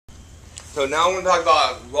So now I'm going to talk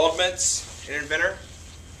about Weldments in Inventor.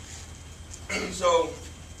 So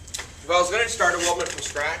if I was going to start a weldment from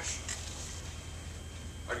scratch,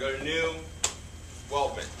 I'd go to New,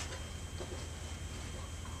 Weldment.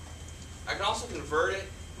 I can also convert it.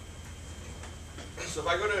 So if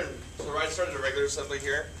I go to, so I started a regular assembly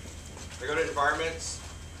here. If I go to Environments,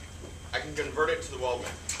 I can convert it to the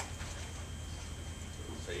weldment.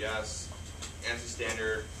 So yes, ANSI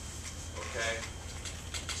standard, okay.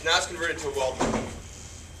 So now it's converted to a weldment.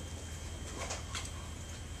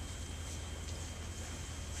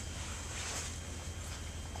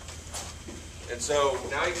 And so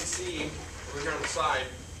now you can see over here on the side,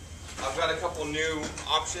 I've got a couple new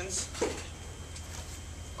options.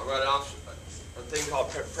 I've got a thing called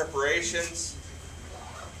preparations.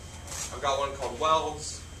 I've got one called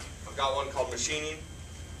welds. I've got one called machining.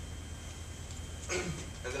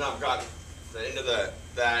 And then I've got the end of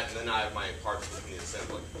that, and then I have my parts in the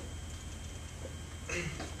assembly.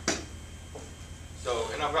 So,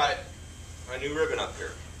 and I've got a new ribbon up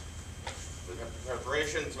here. The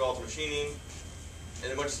preparations, welds, machining,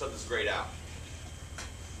 and a bunch of stuff that's grayed out.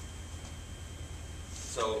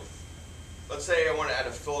 So, let's say I want to add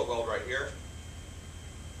a fillet weld right here.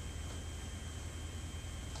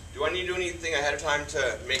 Do I need to do anything ahead of time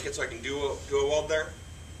to make it so I can do a weld there?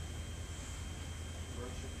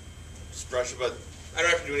 Just brush it, but I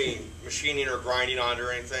don't have to do any machining or grinding on it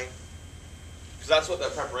or anything. Because that's what the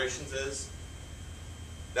preparations is.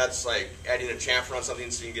 That's like adding a chamfer on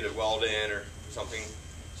something so you can get a weld in or something.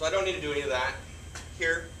 So I don't need to do any of that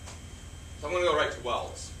here. So I'm going to go right to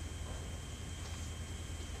welds.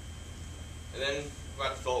 And then I've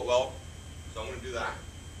got the fillet weld. So I'm going to do that.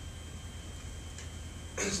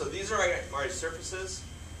 So these are my surfaces.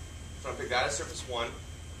 So I'm going to pick that as surface 1.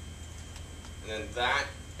 And then that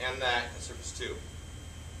and that as surface 2.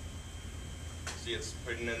 See, it's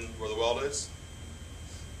putting in where the weld is.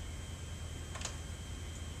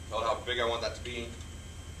 Tell it how big I want that to be.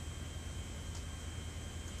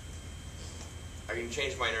 I can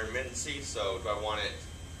change my intermittency, so do I want it,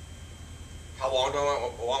 how long do I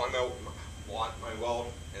want my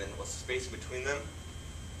weld, and then what's the space between them.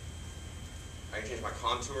 I can change my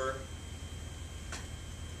contour.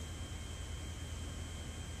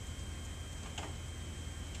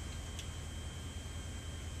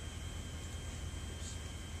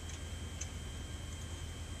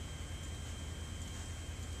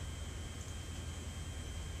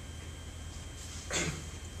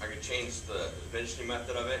 I could change the dimensioning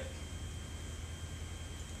method of it.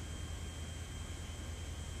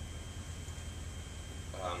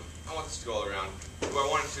 I want this to go all around. Do I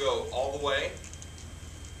want it to go all the way?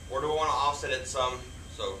 Or do I want to offset it some?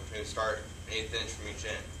 So maybe start an 1/8 inch from each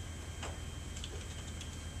end.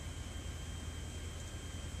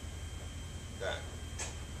 That.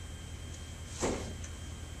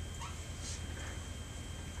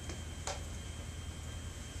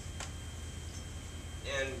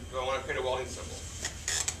 And do I want to create a welding symbol?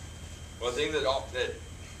 One thing that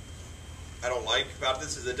I don't like about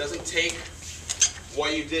this is it doesn't take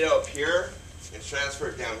what you did up here and transfer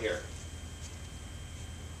it down here.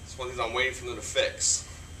 It's one of the things I'm waiting for them to fix.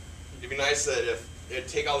 It'd be nice that if it'd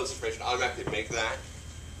take all this information, automatically make that.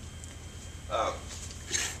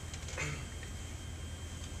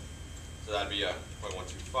 So that'd be a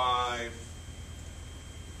 0.125.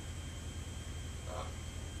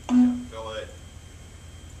 Fillet.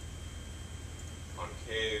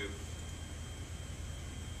 Concave.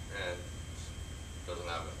 And doesn't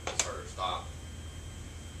have a start or stop.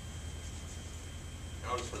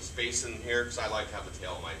 And I'll just put a space in here because I like to have the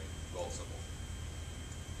tail of my weld symbol.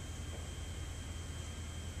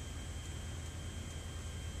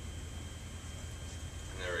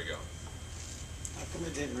 And there we go. How come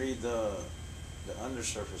it didn't read the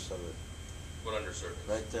undersurface of it? What undersurface?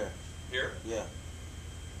 Right there. Here? Yeah.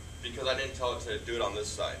 Because I didn't tell it to do it on this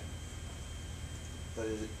side. But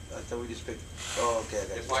I thought we just picked. Oh, okay.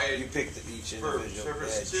 I got you. You picked each individual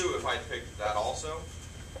surface edge. 2, if I picked that also.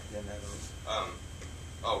 Then that'll.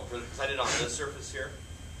 Oh, because I did on this surface here.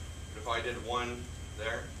 But if I did one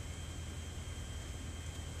there,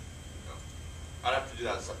 no, I'd have to do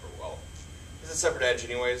that separate weld. It's a separate edge,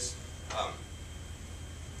 anyways.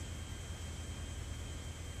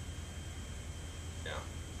 Yeah.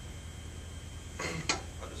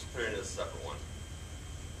 I'll just put it in a separate one.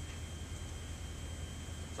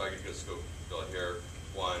 So I could just go fill it here.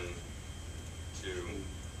 1, 2.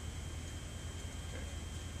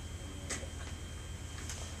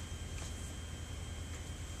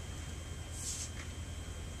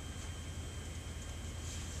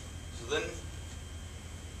 So then,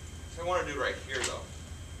 so I want to do right here though.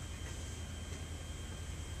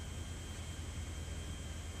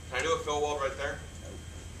 fill weld right there?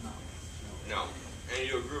 No. No. And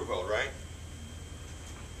you do a groove weld, right?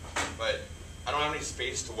 But I don't have any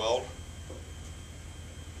space to weld.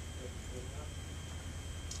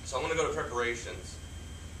 So I'm going to go to preparations.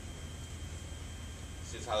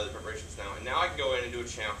 See how the preparations now. And now I can go in and do a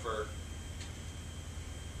chamfer.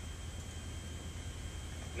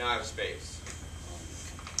 Now I have space.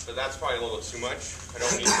 But that's probably a little too much. I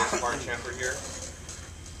don't need this part chamfered here.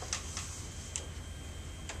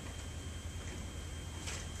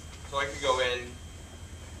 So I could go in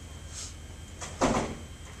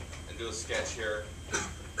and do a sketch here.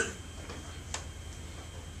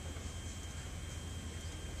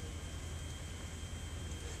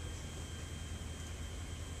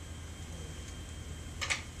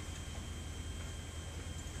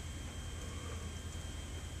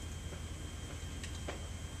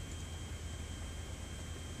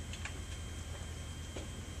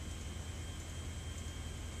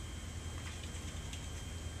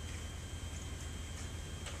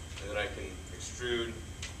 And then I can extrude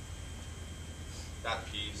that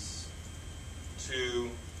piece to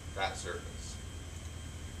that surface.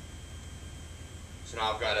 So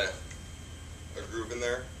now I've got a groove in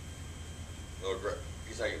there, a little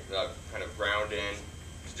piece I can kind of ground in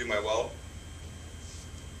to do my weld.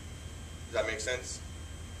 Does that make sense?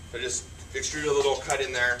 So I just extrude a little cut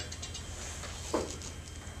in there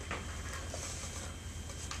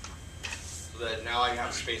so that now I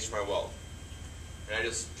have space for my weld. And I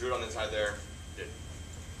just drew it on the inside there.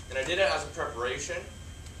 And I did it as a preparation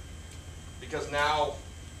because now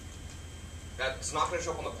that's not going to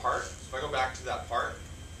show up on the part. So if I go back to that part,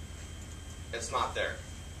 it's not there.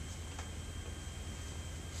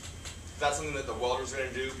 That's something that the welder's going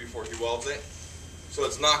to do before he welds it. So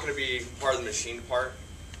it's not going to be part of the machined part.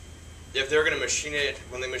 If they're going to machine it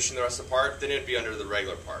when they machine the rest of the part, then it'd be under the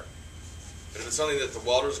regular part. But if it's something that the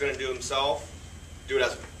welder's going to do himself, do it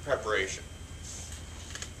as a preparation.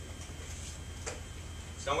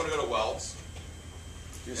 So I'm going to go to welds,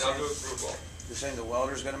 and I'll do a groove weld. You're saying the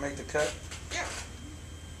welder's going to make the cut? Yeah.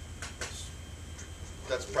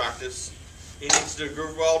 That's practice. He needs to do a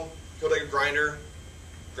groove weld. He'll take a grinder,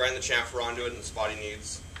 grind the chamfer onto it in the spot he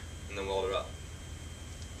needs, and then weld it up.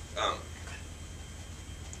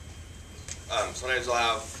 Sometimes I'll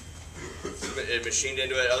have it machined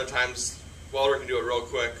into it. Other times, welder can do it real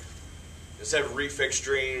quick. Instead of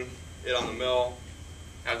refixturing it on the mill,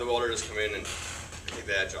 have the welder just come in and take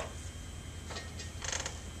the edge off.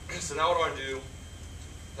 So now what do I want to do?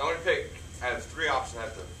 I want to pick, I have three options. I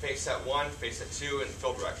have to face set 1, face set 2, and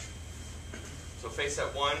fill direction. So face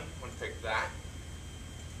set 1, I'm going to pick that.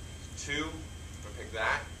 2, I'm going to pick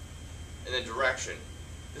that. And then direction.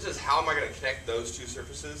 This is how am I going to connect those two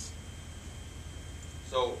surfaces.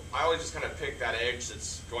 So I always just kind of pick that edge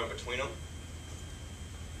that's going between them.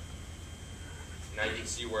 Now you can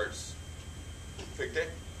see where it's picked it.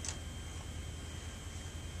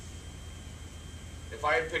 If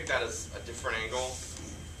I had picked that as a different angle,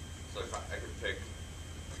 so if I could pick,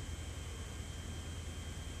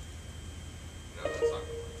 no, that's not going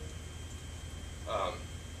to work.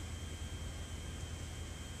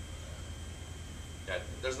 Yeah,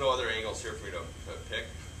 there's no other angles here for me to pick.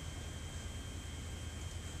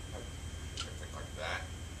 I pick like that.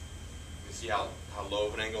 You can see how low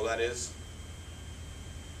of an angle that is.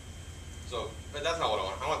 So, but that's not what I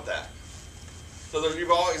want. I want that. So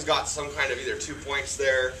you've always got some kind of either 2 points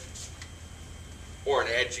there or an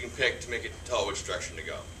edge you can pick to make it tell which direction to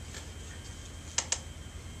go.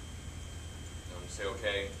 Say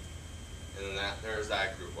OK, and then there's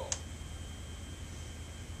that groove weld.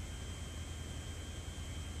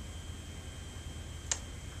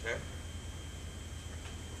 Okay.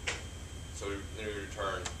 So then we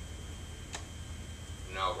return.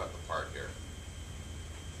 Now I've got the part here.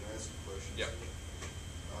 Can I ask a question? Yep.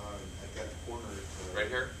 I've got a corner. Right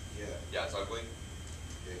here? Yeah. Yeah, it's ugly.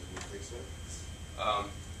 Okay, can you fix it? Let's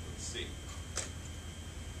see.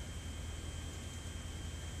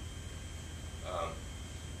 Let's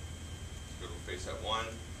go to face at 1,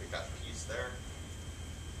 pick that piece there.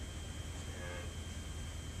 And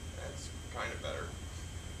that's kind of better.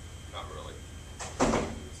 Not really.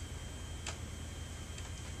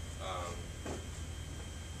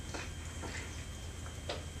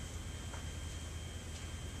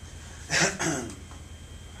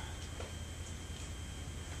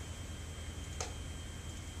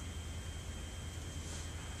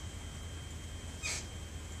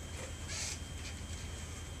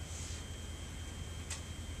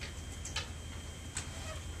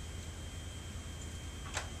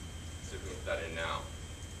 See if we can put that in now.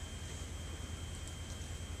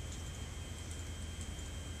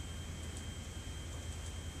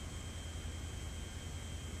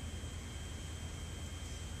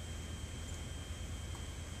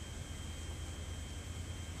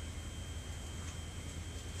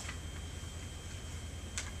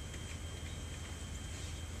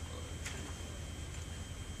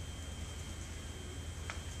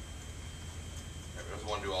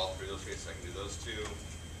 want to do all three of those cases, I can do those two.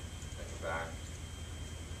 I can back.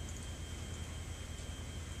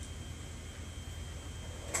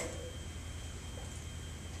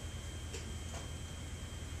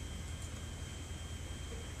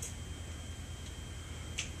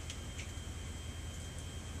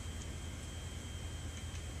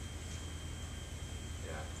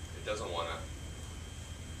 It doesn't want to.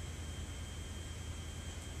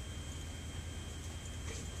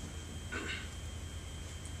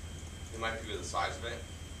 It might be the size of it.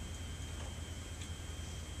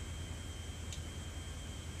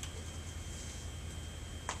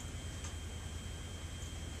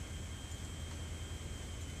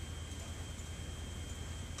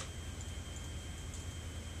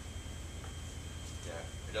 Yeah,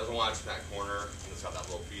 it doesn't want it in that corner, and it's got that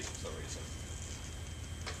little piece for some reason.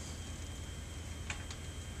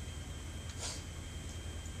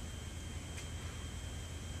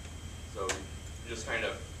 So you just kind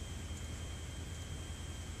of,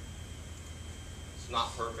 it's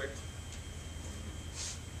not perfect,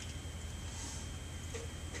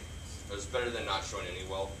 but it's better than not showing any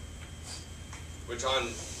weld. Which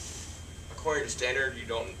according to standard, you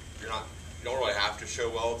don't really have to show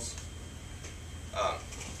welds.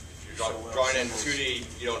 If you're drawing in 2D,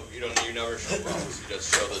 you never show welds. You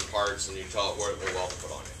just show the parts and you tell it where the weld to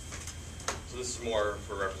put on it. So this is more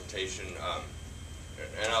for representation.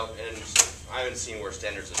 And I haven't seen where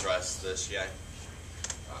standards address this yet,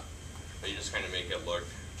 but you just kind of make it look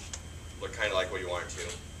kind of like what you want it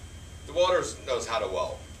to. The welder knows how to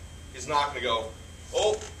weld. He's not going to go,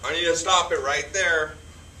 oh, I need to stop it right there.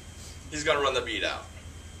 He's going to run the bead out.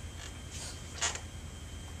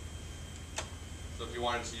 So if you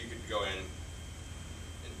wanted to, you could go in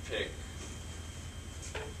and pick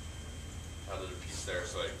another piece there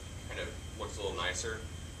so it kind of looks a little nicer.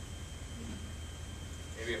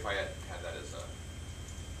 Maybe if I had that as a...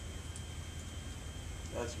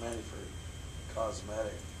 That's mainly for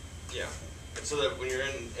cosmetic. Yeah. And so that when you're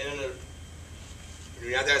when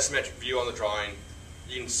you have that symmetric view on the drawing,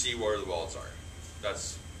 you can see where the welds are.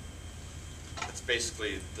 That's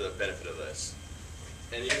basically the benefit of this.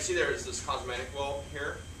 And you can see there is this cosmetic weld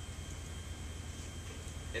here.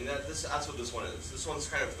 And that's what this one is. This one's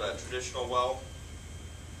kind of the traditional weld.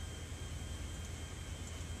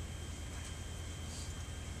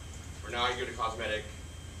 Where now you go to cosmetic,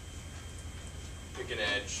 pick an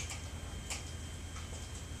edge,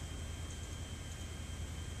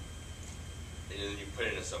 and then you put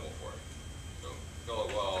in a symbol for it. So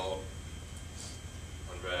fillet weld,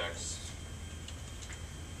 convex.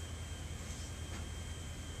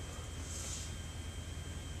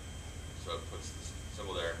 So it puts the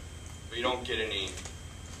symbol there, but you don't get any.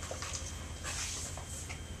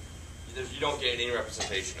 You don't get any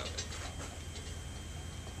representation of it.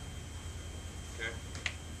 Okay.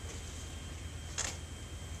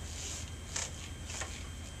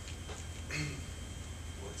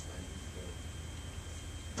 What's that?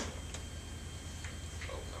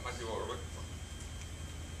 Oh, that might be what we're looking for.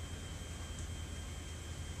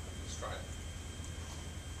 Let's try it.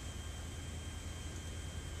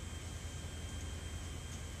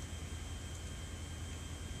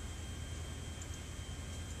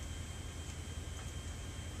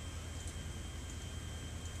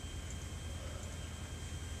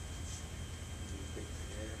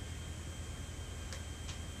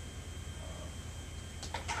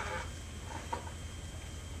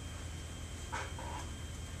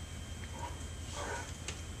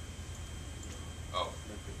 Oh,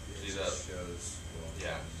 see that? Shows, well,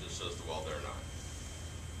 Yeah, it just shows the weld there or not.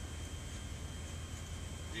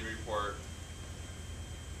 Bead report.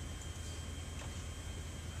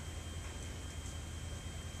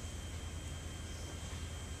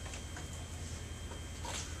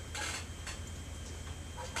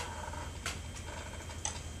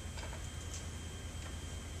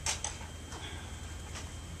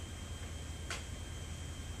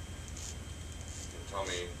 Tell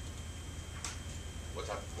me what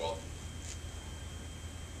type of weld.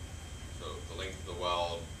 So the length of the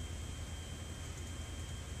weld,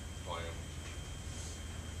 volume.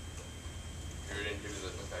 Here it didn't give you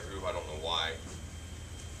that groove, I don't know why.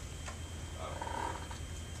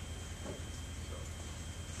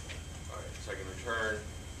 Alright, second return.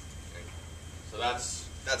 Okay. So that's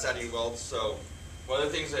adding welds. So one of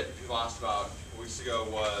the things that people asked about a couple weeks ago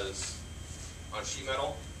was on sheet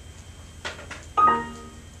metal.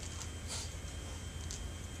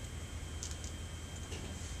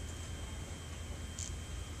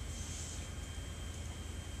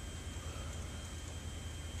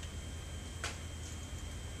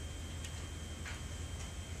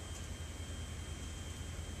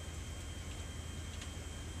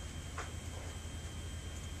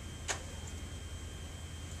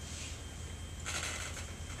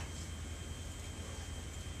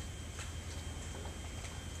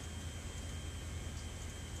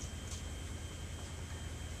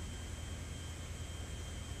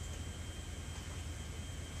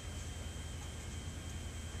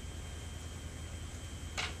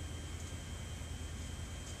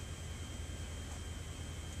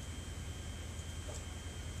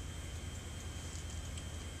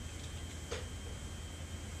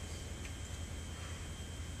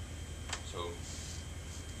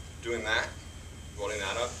 doing that, welding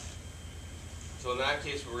that up. So in that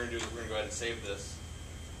case, what we're going to do is we're going to go ahead and save this.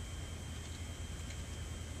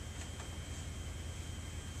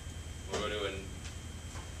 We'll go to a new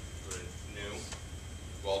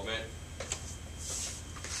weldment.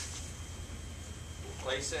 We'll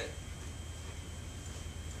place it.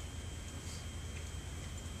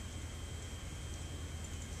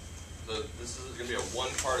 So this is going to be a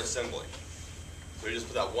one-part assembly. So we just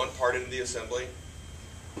put that one part into the assembly,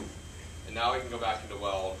 and now we can go back into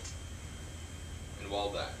weld and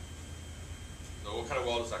weld that. So what kind of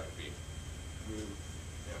weld is that going to be? Groove.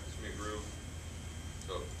 Yeah, it's going to be a groove.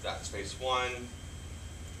 So that's face 1,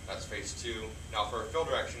 that's face 2. Now for our fill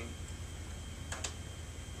direction,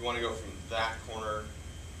 we want to go from that corner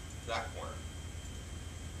to that corner.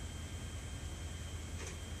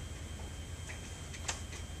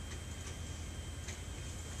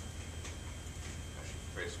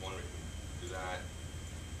 Actually, face 1 we can do that.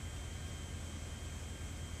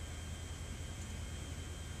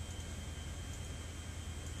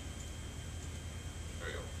 There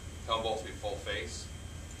we go. Tell them both to be full face.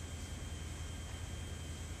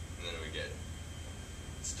 And then we get it.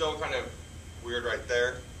 It's still kind of weird right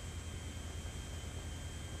there.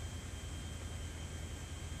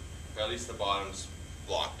 But at least the bottom's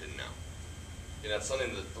blocked in now. And that's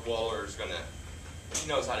something that the welder is gonna, he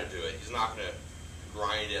knows how to do it. He's not gonna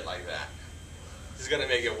grind it like that. He's gonna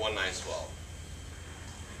make it one nice weld.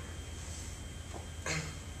 So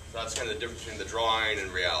that's kind of the difference between the drawing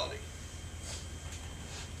and reality.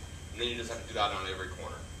 And then you just have to do that on every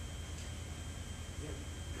corner.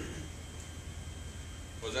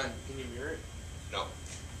 What was that? Can you mirror it? No.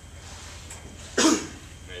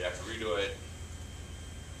 You have to redo it.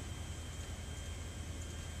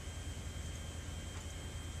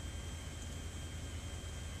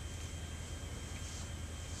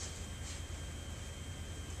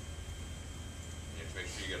 You have to make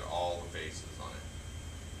sure you get all the faces on it.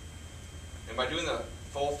 And by doing the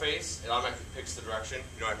full face, it automatically picks the direction.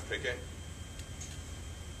 You don't have to pick it.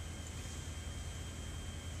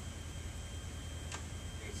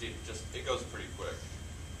 You can see it goes pretty quick.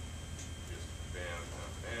 Just bam,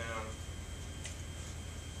 bam,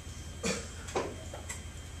 bam.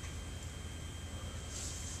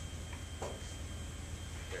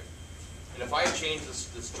 Okay. And if I change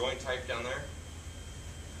this joint type down there,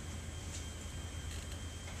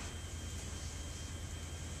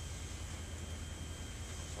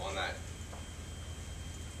 so on that,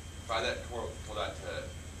 if I pull that to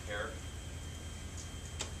hair,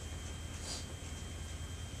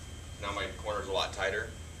 now my corner's a lot tighter,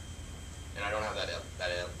 and I don't have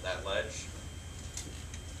that ledge.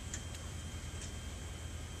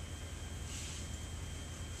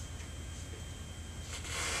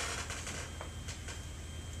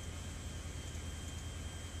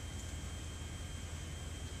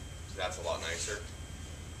 So that's a lot nicer.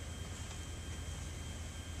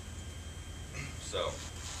 So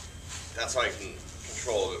that's how I can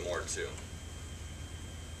control a bit more too.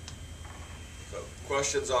 So,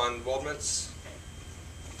 questions on weldments?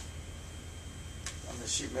 On the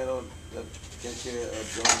sheet metal, can't you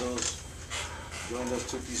join those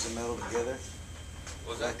two pieces of metal together?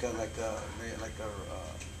 What's that? Like a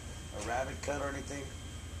rabbit cut or anything?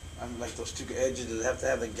 I mean, like those two edges that have to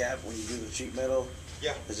have a gap when you do the sheet metal.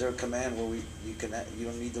 Yeah. Is there a command where you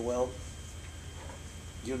don't need the weld?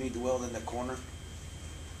 You don't need the weld in the corner.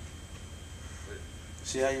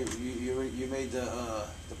 See how you made the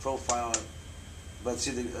profile, but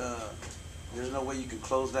see there's no way you can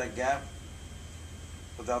close that gap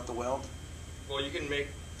without the weld. Well, you can make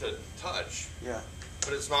the touch. Yeah.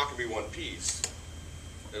 But it's not going to be one piece.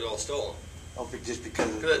 It'll still. Oh, just because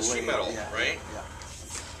of Because it's the way sheet metal, yeah, right? Yeah.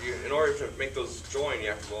 In order to make those join, you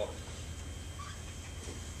have to weld.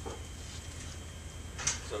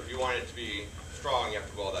 So if you want it to be strong, you have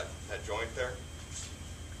to weld that joint there.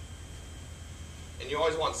 And you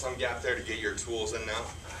always want some gap there to get your tools in now.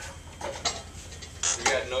 If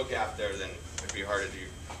you had no gap there, then it'd be hard to do.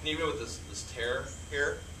 And even with this tear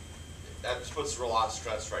here, that just puts a lot of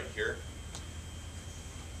stress right here.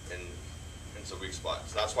 And it's a weak spot.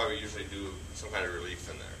 So that's why we usually do some kind of relief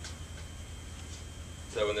in there.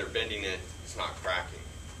 So when they're bending it, it's not cracking.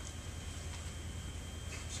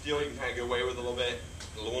 Steel you can kind of get away with a little bit.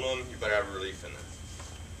 Aluminum, you better have a relief in there.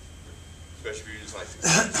 Especially if you're using like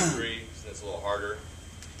 6 degree, and it's a little harder.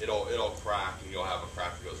 It'll crack, and you'll have a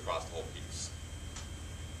crack that goes across the whole piece.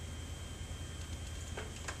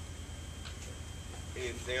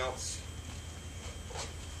 Anything else?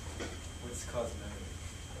 What's cosmetic?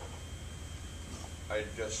 I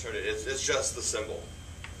just showed it. It's just the symbol.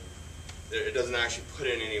 It doesn't actually put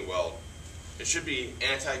in any weld. It should be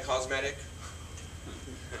anti-cosmetic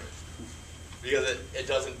because it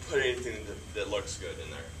doesn't put anything that looks good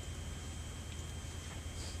in there.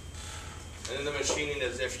 And then the machining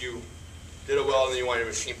is if you did a weld and you wanted to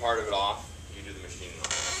machine part of it off, you do the machining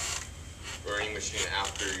off. Or any machining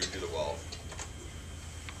after you do the weld.